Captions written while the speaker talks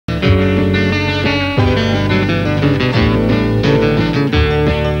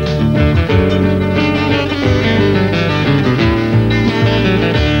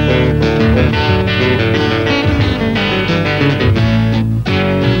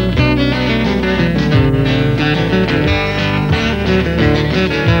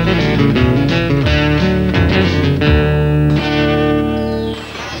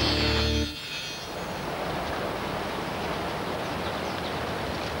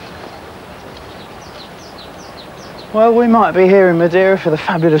Well, we might be here in Madeira for the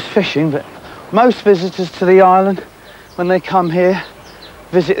fabulous fishing, but most visitors to the island, when they come here,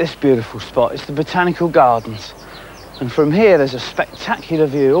 visit this beautiful spot. It's the Botanical Gardens. And from here, there's a spectacular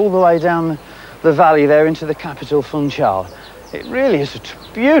view all the way down the valley there into the capital, Funchal. It really is a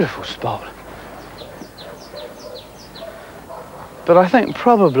beautiful spot. But I think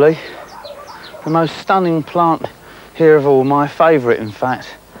probably the most stunning plant here of all, my favourite in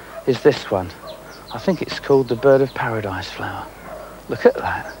fact, is this one. I think it's called the bird of paradise flower. Look at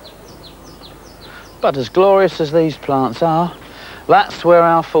that. But as glorious as these plants are, that's where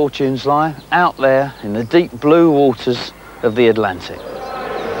our fortunes lie, out there in the deep blue waters of the Atlantic.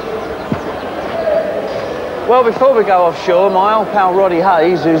 Well, before we go offshore, my old pal Roddy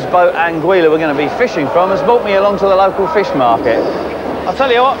Hayes, whose boat Anquilla we're going to be fishing from, has brought me along to the local fish market. I'll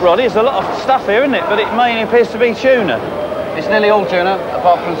tell you what, Roddy, there's a lot of stuff here, isn't it? But it mainly appears to be tuna. It's nearly all tuna,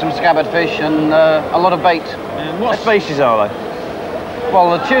 apart from some scabbard fish and a lot of bait. And what species are they?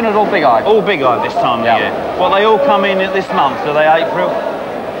 Well, the tuna's all big eye. All big eye this time of year. Well, they all come in this month, are they April?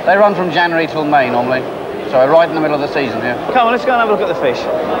 They run from January till May normally, so right in the middle of the season here. Come on, let's go and have a look at the fish.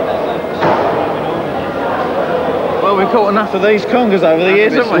 Well, we've caught enough of these congers over the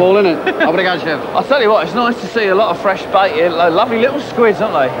years, haven't we? Small, isn't it? How about go, Chef? I'll tell you what, it's nice to see a lot of fresh bait here. Lovely little squids,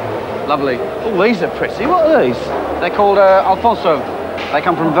 aren't they? Lovely. Oh, these are pretty. What are these? They're called Alfonso. They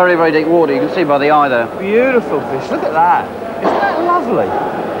come from very, very deep water. You can see by the eye there. Beautiful fish. Look at that. Isn't that lovely?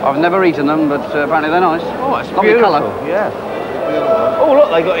 I've never eaten them, but apparently they're nice. Oh, it's lovely beautiful. colour. Yeah. Oh,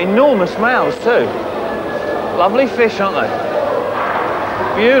 look, they've got enormous mouths too. Lovely fish, aren't they?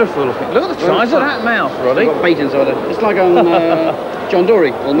 Beautiful looking. Look at the size of that mouth, Roddy. It's got bait inside it. It's like on John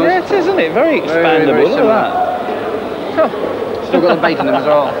Dory, almost. Yeah, it is, isn't it? Very expandable. Very look at that. Still got the bait in them as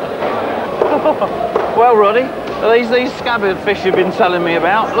well. Well, Roddy, are these scabbard fish you've been telling me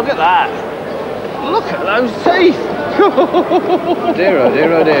about? Look at that. Look at those teeth. Dear, oh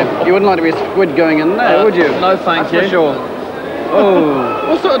dear, oh dear. You wouldn't like to be a squid going in there, would you? No, thank you. For sure. Oh,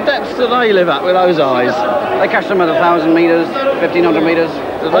 what sort of depths do they live at with those eyes? They catch them at 1,000 metres, 1,500 metres.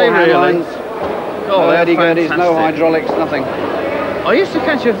 Do they really? Oh, hurdy-gurdies, no hydraulics, nothing. I used to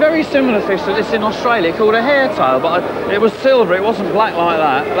catch a very similar fish to this in Australia called a hairtail, but it was silver, it wasn't black like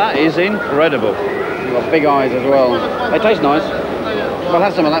that. That is incredible. They've got big eyes as well. They taste nice. I'll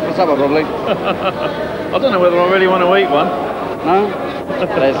have some of that for supper, probably. I don't know whether I really want to eat one. No?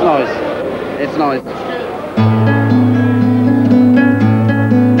 But it's nice. It's nice.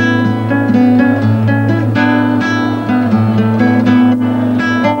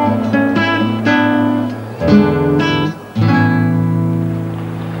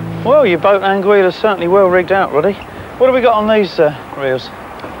 Well, your boat Anquilla is certainly well rigged out, Roddy. What have we got on these reels?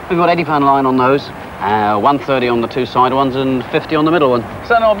 We've got 80-pound line on those, 130 on the two side ones and 50 on the middle one. Is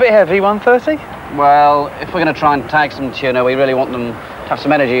that not a bit heavy, 130? Well, if we're going to try and tag some tuna, we really want them to have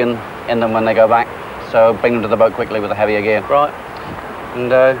some energy in them when they go back. So bring them to the boat quickly with the heavier gear. Right.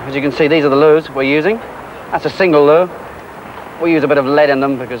 And as you can see, these are the lures we're using. That's a single lure. We use a bit of lead in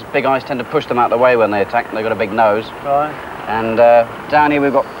them because big eyes tend to push them out the way when they attack. They've got a big nose. Right. And down here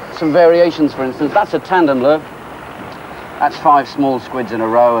we've got some variations, for instance. That's a tandem lure. That's 5 small squids in a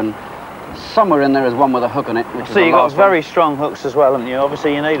row, and somewhere in there is one with a hook on it. So you've got very strong hooks as well, haven't you?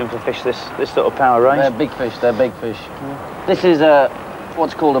 Obviously you need them to fish this sort of power range. They're big fish, they're big fish. Yeah. This is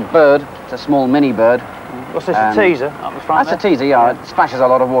what's called a bird. It's a small mini bird. What's this, a teaser up the front That's a teaser, yeah. It splashes a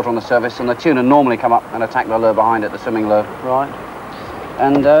lot of water on the surface, and the tuna normally come up and attack the lure behind it, the swimming lure. Right.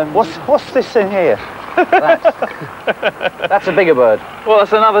 And what's this in here? That's a bigger bird. Well,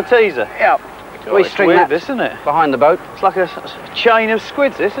 that's another teaser. Yeah. God, we string that, isn't it? Behind the boat. It's like a chain of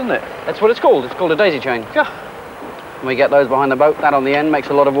squids, isn't it? That's what it's called. It's called a daisy chain. Yeah. And we get those behind the boat. That on the end makes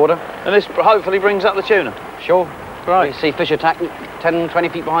a lot of water. And this hopefully brings up the tuna? Sure. Right. We see fish attack 10, 20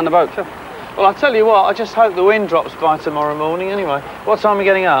 feet behind the boat. Sure. Well, I'll tell you what, I just hope the wind drops by tomorrow morning anyway. What time are we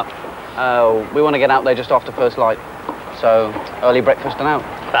getting up? We want to get out there just after first light. So, early breakfast and out.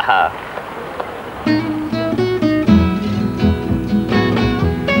 Haha.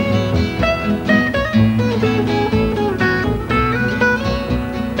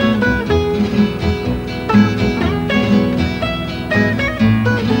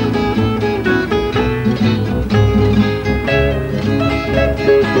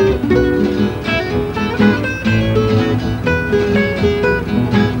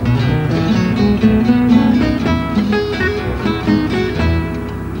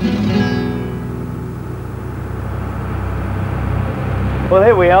 Well,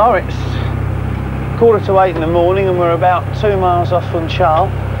 here we are. It's 7:45 in the morning and we're about 2 miles off Funchal.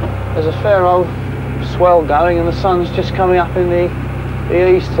 There's a fair old swell going and the sun's just coming up in the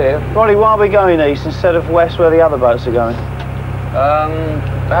the east here. Roddy, why are we going east instead of west where the other boats are going?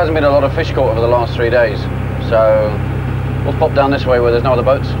 There hasn't been a lot of fish caught over the last 3 days, so we'll pop down this way where there's no other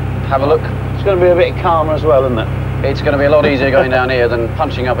boats, have a look. It's going to be a bit calmer as well, isn't it? It's going to be a lot easier going down here than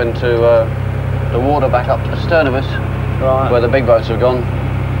punching up into the water back up astern of us, right, where the big boats have gone.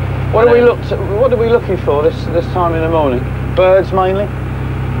 What are we looking for this time in the morning? Birds mainly?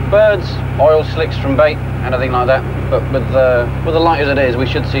 Birds, oil slicks from bait, anything like that. But with the light as it is, we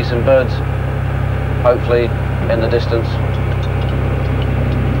should see some birds, hopefully, in the distance.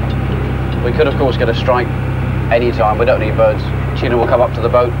 We could, of course, get a strike any time. We don't need birds. Tuna will come up to the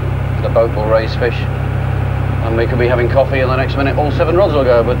boat will raise fish, and we could be having coffee, and the next minute all 7 rods will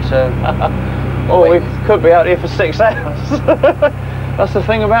go. But or we could be out here for 6 hours. That's the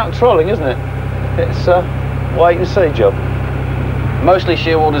thing about trolling, isn't it? It's a wait and see job. Mostly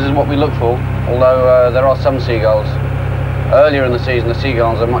shearwaters is what we look for, although there are some seagulls. Earlier in the season, the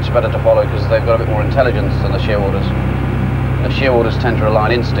seagulls are much better to follow because they've got a bit more intelligence than the shearwaters. The shearwaters tend to rely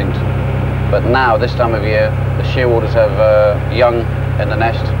on instinct, but now, this time of year, the shearwaters have young in the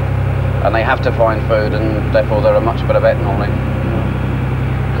nest, and they have to find food, and therefore they're a much better bet normally.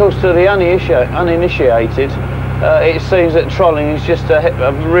 Of course, to the uninitiated, it seems that trolling is just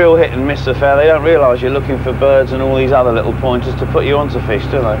a real hit and miss affair. They don't realise you're looking for birds and all these other little pointers to put you onto fish,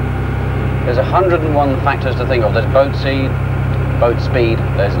 do they? There's 101 factors to think of. There's boat speed,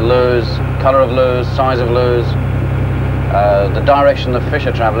 there's lures, colour of lures, size of lures, the direction the fish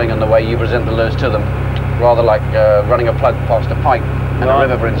are travelling and the way you present the lures to them. Rather like running a plug past a pipe in a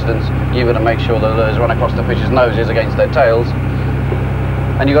river, for instance, you've got to make sure the lures run across the fish's noses against their tails,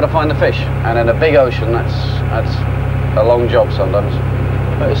 and you've got to find the fish. And in a big ocean, that's a long job sometimes.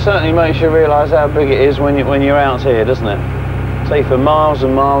 But it certainly makes you realise how big it is when you're out here, doesn't it? See, for miles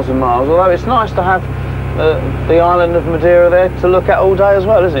and miles and miles. Although it's nice to have the island of Madeira there to look at all day as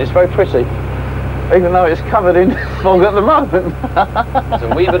well, isn't it? It's very pretty, even though it's covered in fog at the moment. There's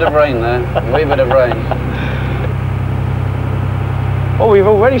a wee bit of rain there, a wee bit of rain. Well, we've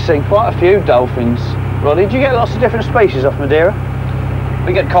already seen quite a few dolphins. Roddy, do you get lots of different species off Madeira?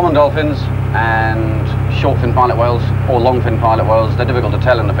 We get common dolphins and short-fin pilot whales, or long-fin pilot whales. They're difficult to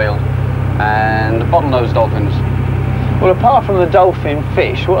tell in the field. And bottlenose dolphins. Well, apart from the dolphin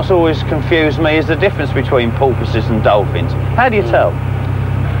fish, what's always confused me is the difference between porpoises and dolphins. How do you tell?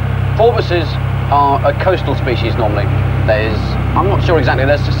 Porpoises are a coastal species normally. I'm not sure exactly,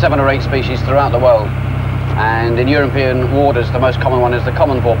 there's 7 or 8 species throughout the world. And in European waters, the most common one is the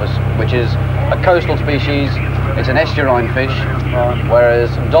common porpoise, which is a coastal species. It's an estuarine fish,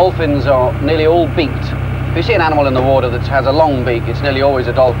 whereas dolphins are nearly all beaked. If you see an animal in the water that has a long beak, it's nearly always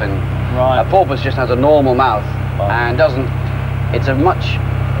a dolphin. Right. A porpoise just has a normal mouth, and it's a much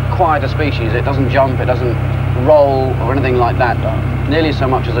quieter species. It doesn't jump, it doesn't roll or anything like that, nearly so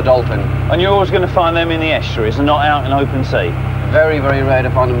much as a dolphin. And you're always going to find them in the estuaries and not out in open sea? Very, very rare to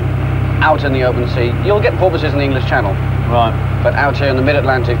find them out in the open sea. You'll get porpoises in the English Channel. Right. But out here in the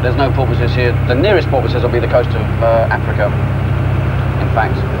mid-Atlantic, there's no porpoises here. The nearest porpoises will be the coast of Africa, in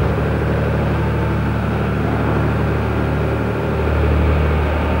fact.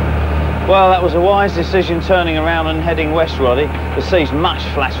 Well, that was a wise decision turning around and heading west, Roddy. The sea's much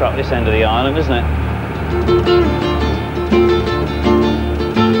flatter up this end of the island, isn't it?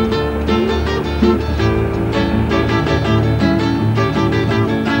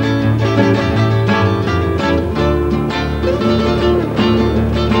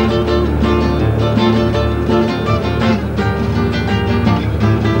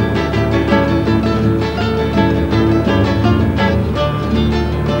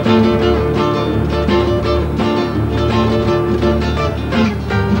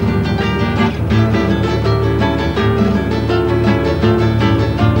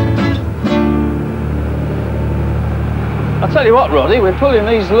 Tell you what, Roddy, we're pulling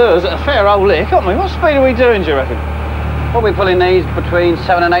these lures at a fair old lick, aren't we? What speed are we doing, do you reckon? We'll be pulling these between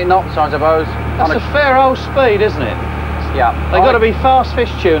 7 and 8 knots, I suppose. That's a fair old speed, isn't it? Yeah. They've got to be fast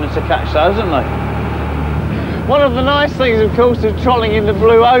fish tuna to catch those, haven't they? One of the nice things, of course, of trolling in the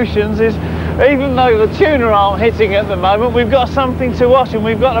blue oceans is, even though the tuna aren't hitting at the moment, we've got something to watch, and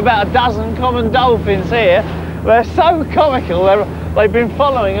we've got about a dozen common dolphins here. They're so comical. They've been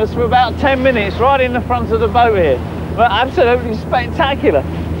following us for about 10 minutes, right in the front of the boat here. But absolutely spectacular.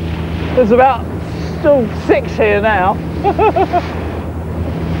 There's about still 6 here now.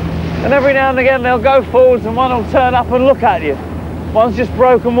 And every now and again they'll go forwards and one will turn up and look at you. One's just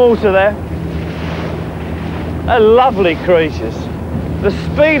broken water there. They're lovely creatures. The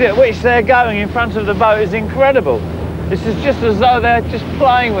speed at which they're going in front of the boat is incredible. This is just as though they're just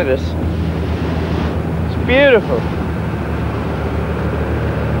playing with us. It's beautiful.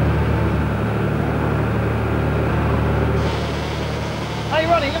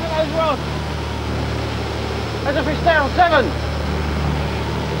 There's a fish down, 7.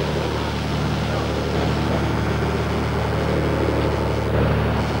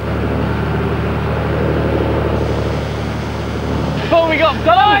 Thought we got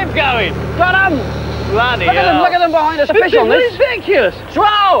 5 going. Got 'em! Bloody Look at them behind us. Fish on this. Ridiculous.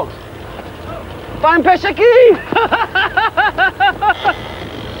 João! Tá em peixe aqui!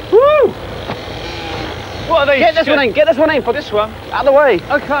 Woo! What are these? Get this one in, get this one in. Put This one? out of the way.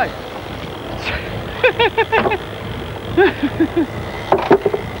 Okay.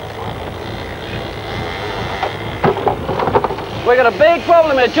 We got a big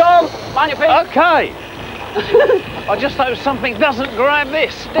problem here, John. Mind your feet. Okay. I just hope something doesn't grab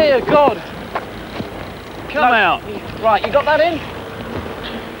this. Dear God. Come out. Right, you got that in?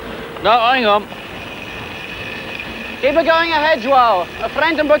 No, hang on. Keep it going ahead, João. A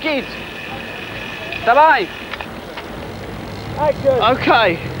friend and bucket. Tá bem?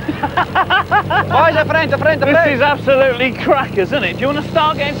 Okay. Vai a frente, This is absolutely crackers, isn't it? Do you want to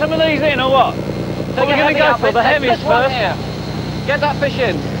start getting some of these in or what? What we're going to go for? The heaviest first? Here. Get that fish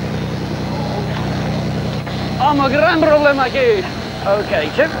in. Oh, my gran problema aqui. Okay,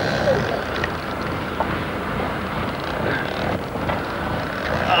 Chip.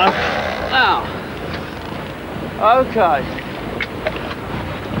 Now. Okay.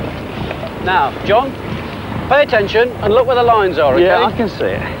 Now, John, pay attention and look where the lines are, okay? Yeah, I can see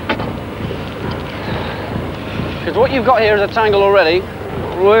it. Because what you've got here is a tangle already.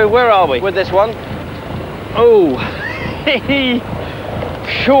 Where are we? With this one. Oh.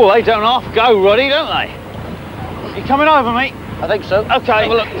 Sure, they don't half go, Roddy, don't they? You coming over, mate? I think so. Okay.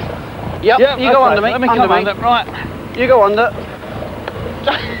 Have a look. Yep, you go under me. Let me come under. Right. You go under.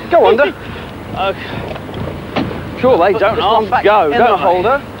 Go under. Okay. Sure, they don't half go, in don't the they?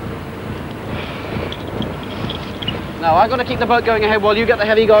 holder. Now, I'm going to keep the boat going ahead while you get the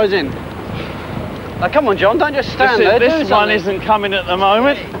heavy guys in. Now, come on, John, don't just stand there. This one isn't coming at the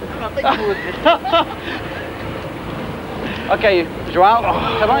moment. Okay, João,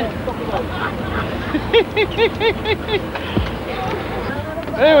 come on.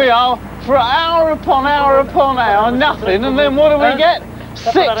 Here we are, for hour upon hour, nothing, and then what do we get?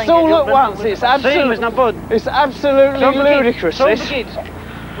 6 all at once. It's absolutely ludicrous. This.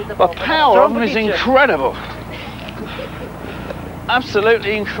 The power of them is incredible.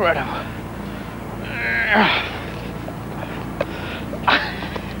 Absolutely incredible.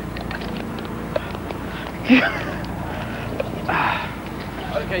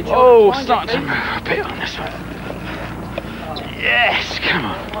 Okay, John, oh, start to move a bit on this one. Yes, come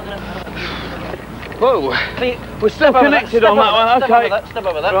on. Whoa, we're still connected on that one. Okay. Step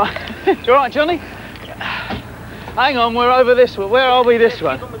over that. Right. You all right, Johnny? Hang on, we're over this one. Where are we this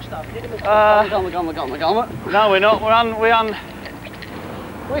one? Calma. No, we're not. We're on.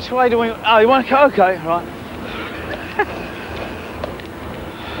 Which way do we? Oh, you want to go? Okay, right.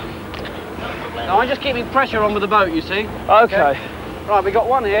 Now, I'm just keeping pressure on with the boat, you see. Okay. Right, we got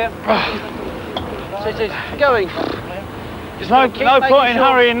one here. So it's going. There's no point in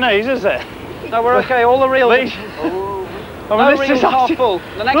hurrying these, is there? No, we're okay. All the reels. These. No reels half full.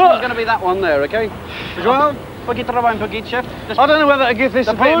 The next one's going to be that one there, okay? João, poquito trabalho, poquito, chef. I don't know whether to give this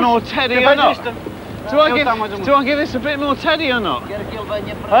a bit more teddy or not. Do I give this a bit more teddy or not?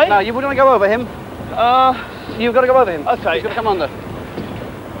 Hey? No, you wouldn't go over him. You've got to go over him. Okay. He's got to come under.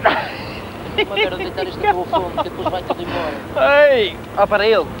 Hey! Ó, para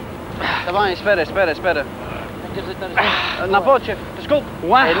ele. Tá bem, espera. Na pode, chef. Desculpe.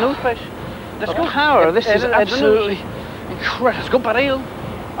 Wow. É nos pés. The power of this is absolutely incredible. Desculpe para ele.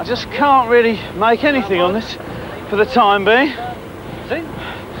 I just can't really make anything on this for the time being. See?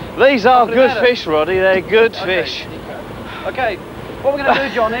 These are good fish, Roddy. They're good fish. Okay. What we're going to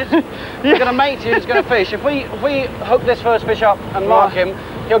do, John, is we're going to mate who's going to fish. If we hook this first fish up and mark him,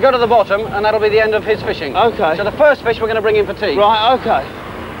 he'll go to the bottom, and that'll be the end of his fishing. Okay. So the first fish we're going to bring in for tea. Right. Okay.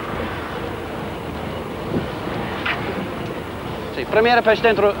 See, primeiro peixe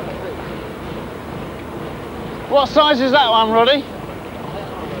dentro. What size is that one, Roddy?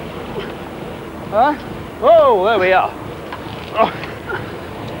 Huh? Oh, there we are.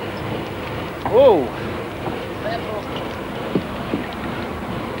 Oh.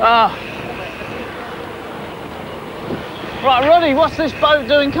 Ah. Right, Roddy, what's this boat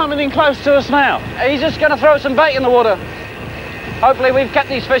doing coming in close to us now? He's just going to throw some bait in the water. Hopefully we've kept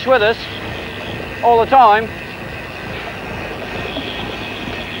these fish with us all the time.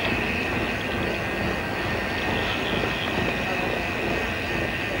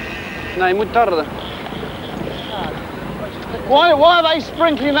 No, muito tarde. Why are they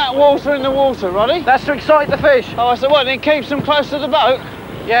sprinkling that water in the water, Roddy? That's to excite the fish. Oh, I said, what, it keeps them close to the boat?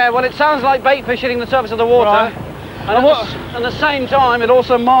 Yeah, well, it sounds like bait fish hitting the surface of the water. Right. And at the same time, it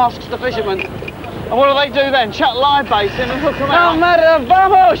also masks the fishermen. And what do they do then? Chuck live baits in and hook them out? No matter,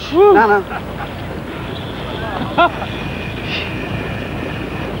 vamos! Woo. No, no.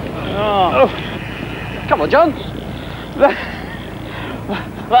 Oh. Come on, John.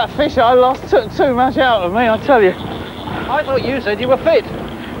 That fish I lost took too much out of me, I tell you. I thought you said you were fit.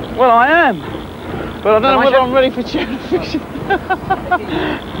 Well, I am. But I don't know whether I'm ready for tuna fishing.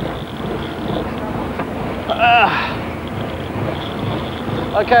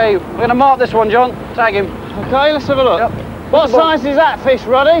 Okay, we're going to mark this one, John. Tag him. Okay, let's have a look. Yep. What size is that fish,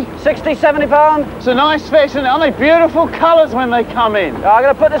 Roddy? 60, 70 pound. It's a nice fish, and aren't they beautiful colours when they come in? I'm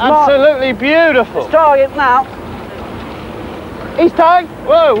going to put this mark. Absolutely beautiful. It's target now. He's tagged.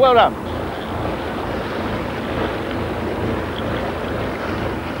 Whoa, well done.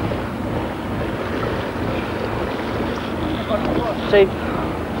 See,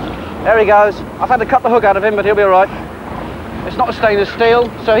 there he goes. I've had to cut the hook out of him, but he'll be all right. It's not a stainless steel,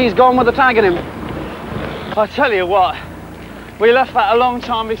 so he's gone with the tag in him. I tell you what, we left that a long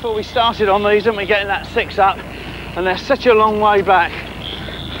time before we started on these, didn't we, getting that 6 up, and they're such a long way back.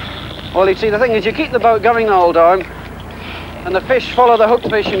 Well, you see, the thing is, you keep the boat going the whole time, and the fish follow the hooked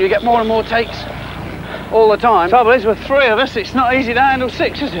fish, and you get more and more takes all the time. Trouble is, with 3 of us, it's not easy to handle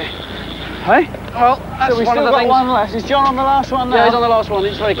 6, is it? Hey? Well, that's so we one still of the got things. one left. Is John on the last one now? Yeah, he's on the last one.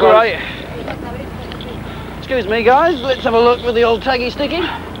 It's very close. Right. Excuse me, guys. Let's have a look with the old taggy sticky.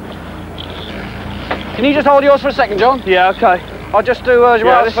 Can you just hold yours for a second, John? Yeah, okay. I'll just do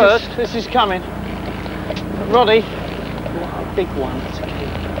yours first. This is coming. Roddy. Big one. That's a key.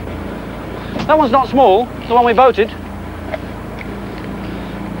 That one's not small. It's the one we boated.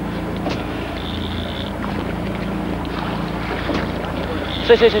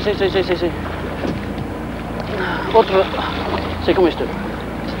 Sí. Otro. Sí, como esto.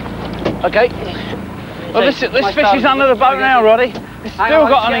 Okay. Well, this fish is under the boat now, Roddy. It's still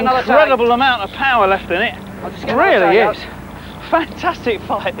got an incredible amount of power left in it. It really is. Fantastic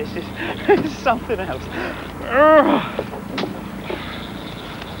fight, this is. This is something else.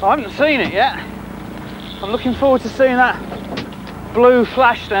 I haven't seen it yet. I'm looking forward to seeing that blue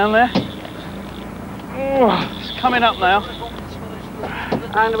flash down there. It's coming up now.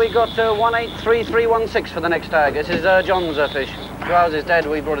 And we got 183316 for the next tag. This is John's fish. Ours is dead.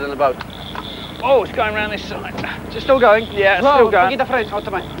 We brought it in the boat. Oh, it's going around this side. Is it still going? Yeah, it's still going.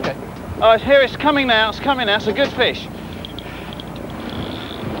 Okay. Oh, here it's coming now. It's coming now. It's a good fish.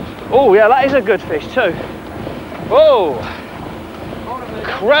 Oh, yeah, that is a good fish too. Oh,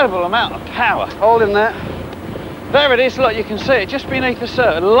 incredible amount of power. Hold him there. There it is. Look, you can see it just beneath the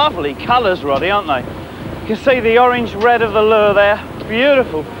surface. Lovely colours, Roddy, aren't they? You can see the orange red of the lure there.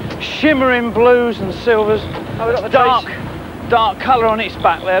 Beautiful, shimmering blues and silvers. Oh, we've got the dark colour on its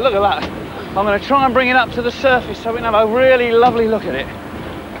back there. Look at that. I'm going to try and bring it up to the surface so we can have a really lovely look at it.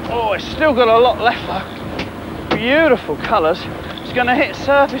 Oh, it's still got a lot left though. Beautiful colours. It's going to hit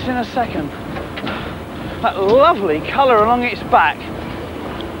surface in a second. That lovely colour along its back.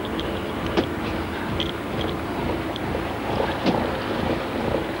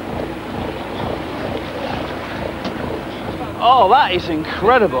 Oh, that is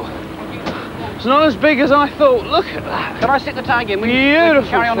incredible. It's not as big as I thought. Look at that. Can I stick the tag in? Beautiful we can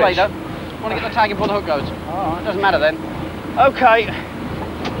carry on fish. later. I want to get the tag in before the hook goes. All right. Doesn't matter then. Okay.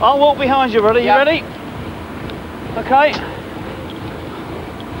 I'll walk behind you, Roddy. Yep. You ready? Okay.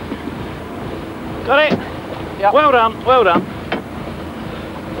 Got it? Yep. Well done, well done.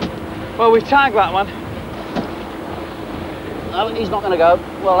 Well, we've tagged that one. No, he's not going to go.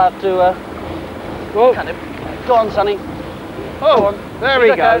 We'll have to... Whoa. Cut him. Go on, Sonny. Oh, there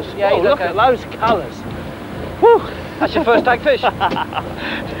he goes. Yeah, oh, look at those colours. Whew. That's your first tag fish.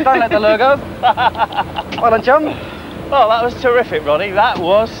 Don't let the lure go. Well done, chum. Oh, that was terrific, Roddy. That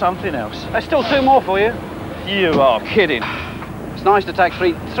was something else. There's still 2 more for you. You are kidding. It's nice to tag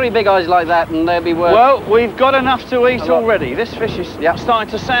three big eyes like that, and they'll be worth... Well, we've got enough to eat already. This fish is starting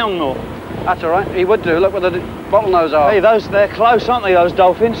to sound more. That's all right. He would do. Look where the bottlenose are. Hey, they're close, aren't they, those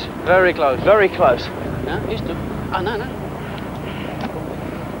dolphins? Very close. Very close. Yeah, used to. Oh, no.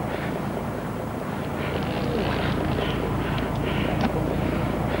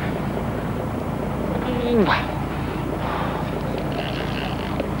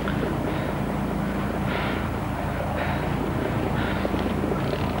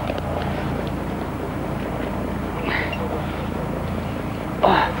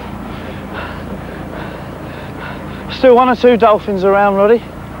 Still 1 or 2 dolphins around, Roddy.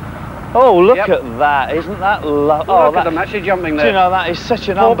 Oh, look at that. Isn't that lovely? Look at them actually jumping there. Do you know, that is such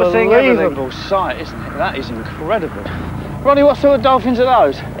an Porpoising, unbelievable sight, isn't it? That is incredible. Roddy, what sort of dolphins are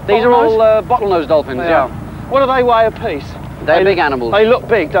those? These are all bottlenose dolphins, yeah. What do they weigh a piece? They're big animals. They look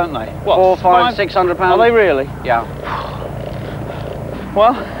big, don't they? What, 400, 500, 600 pounds. Are they really? Yeah.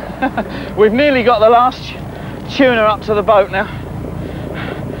 Well, we've nearly got the last tuna up to the boat now.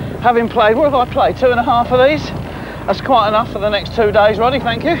 Having played, what have I played? 2.5 of these? That's quite enough for the next 2 days, Roddy,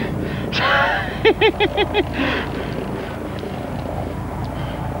 thank you.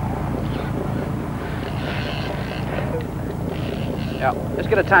 Yeah, let's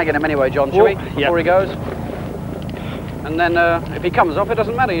get a tag in him anyway, John, shall we? Before he goes. And then if he comes off, it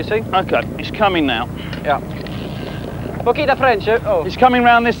doesn't matter, you see. Okay, he's coming now. Yeah. Poquita French. Oh. He's coming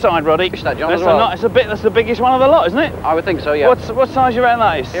round this side, Roddy. Fish that, John, as well. That's the biggest one of the lot, isn't it? I would think so, yeah. What size you reckon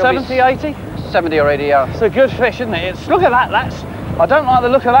that is? 70, 80? 70 or 80, yeah. It's a good fish, isn't it? Look at that, I don't like the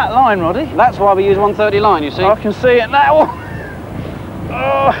look of that line, Roddy. That's why we use 130 line, you see. I can see it now.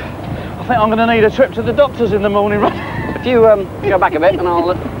 Oh, I think I'm going to need a trip to the doctors in the morning, Roddy. If you go back a bit and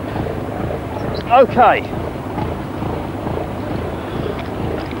I'll... Okay.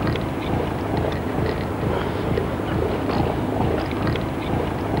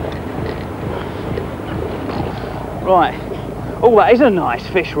 Right. Oh, that is a nice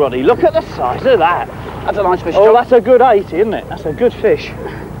fish, Roddy. Look at the size of that. That's a nice fish, Oh, John. that's a good 80, isn't it? That's a good fish.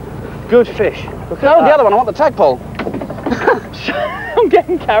 Good fish. Look at No, that. the other one, I want the tagpole. I'm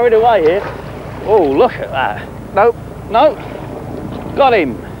getting carried away here. Oh, look at that. Nope. No. Got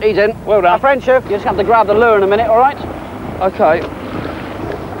him. He's in. Well done. Our friend, Chef, you just have to grab the lure in a minute, all right? Okay.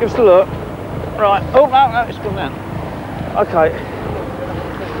 Give us a look. Right. Oh, no, it's gone down. Okay.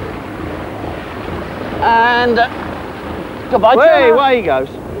 And... goodbye, Hey, Tuna. away he goes.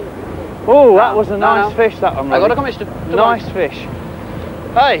 Oh, that was a nice no. fish, that one, I got Roddy. to come, Mr. Nice fish.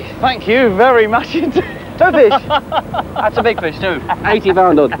 Hey, thank you very much indeed. 2 fish. That's a big fish too. 80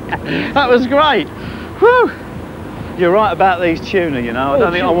 pound on. That was great. Whew. You're right about these tuna, you know. I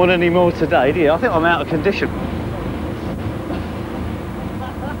don't think I want any more today, do you? I think I'm out of condition.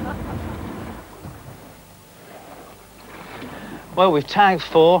 Well, we've tagged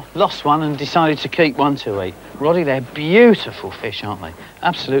 4, lost 1 and decided to keep 1 to eat. Roddy, they're beautiful fish, aren't they?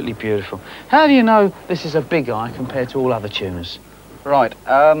 Absolutely beautiful. How do you know this is a big eye compared to all other tunas? Right.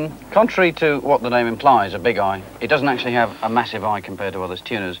 Contrary to what the name implies, a big eye, it doesn't actually have a massive eye compared to other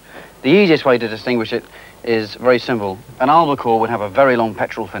tunas. The easiest way to distinguish it is very simple. An albacore would have a very long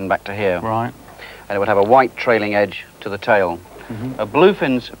pectoral fin back to here. Right. And it would have a white trailing edge to the tail. A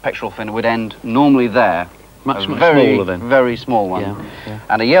bluefin's pectoral fin would end normally there. Much very, smaller then. Very small one. Yeah.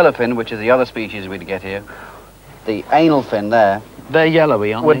 And a yellowfin, which is the other species we'd get here, the anal fin there, they're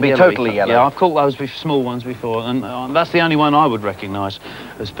yellowy, aren't they? Would be Yellowy. totally yellow. Yeah, I've caught those with small ones before, and that's the only one I would recognise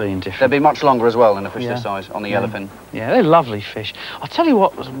as being different. they'd be much longer as well in a fish this size on the yellowfin. Yeah, they're lovely fish. I'll tell you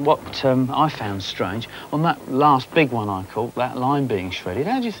what I found strange. On that last big one I caught, that line being shredded,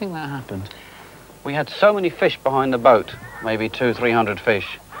 how do you think that happened? We had so many fish behind the boat, maybe 200-300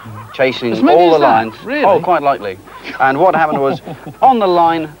 fish, chasing As many all as the that? lines. Really? Oh, quite likely. And what happened was, on the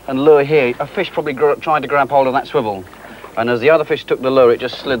line and lure here, a fish probably tried to grab hold of that swivel. And as the other fish took the lure, it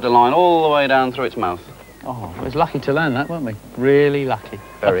just slid the line all the way down through its mouth. Oh, we was lucky to land that, weren't we? Really lucky.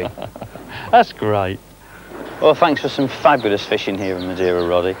 Very. That's great. Well, thanks for some fabulous fishing here in Madeira,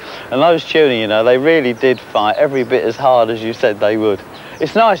 Roddy. And those tuna, you know, they really did fight every bit as hard as you said they would.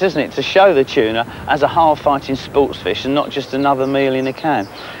 It's nice, isn't it, to show the tuna as a hard-fighting sports fish and not just another meal in a can.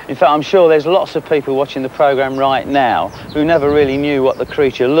 In fact, I'm sure there's lots of people watching the programme right now who never really knew what the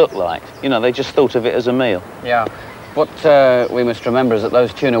creature looked like. You know, they just thought of it as a meal. Yeah. What we must remember is that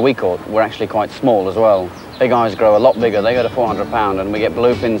those tuna we caught were actually quite small as well. Big eyes grow a lot bigger. They go to 400 pound, and we get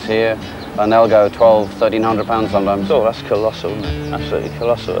bluefins here, and they'll go 1,200–1,300 pounds sometimes. Oh, that's colossal, isn't it? Absolutely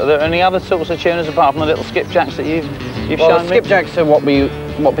colossal. Are there any other sorts of tunas apart from the little skipjacks that you've shown me? Skipjacks are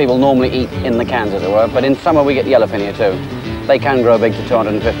what people normally eat in the cans, as it were. But in summer we get yellowfin here too. They can grow big to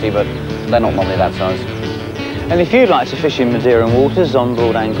 250, but they're not normally that size. And if you'd like to fish in Madeiran waters on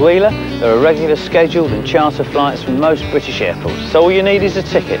board Anquilla, there are regular scheduled and charter flights from most British airports. So all you need is a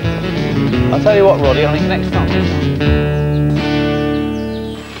ticket. I'll tell you what, Roddy, I think next time.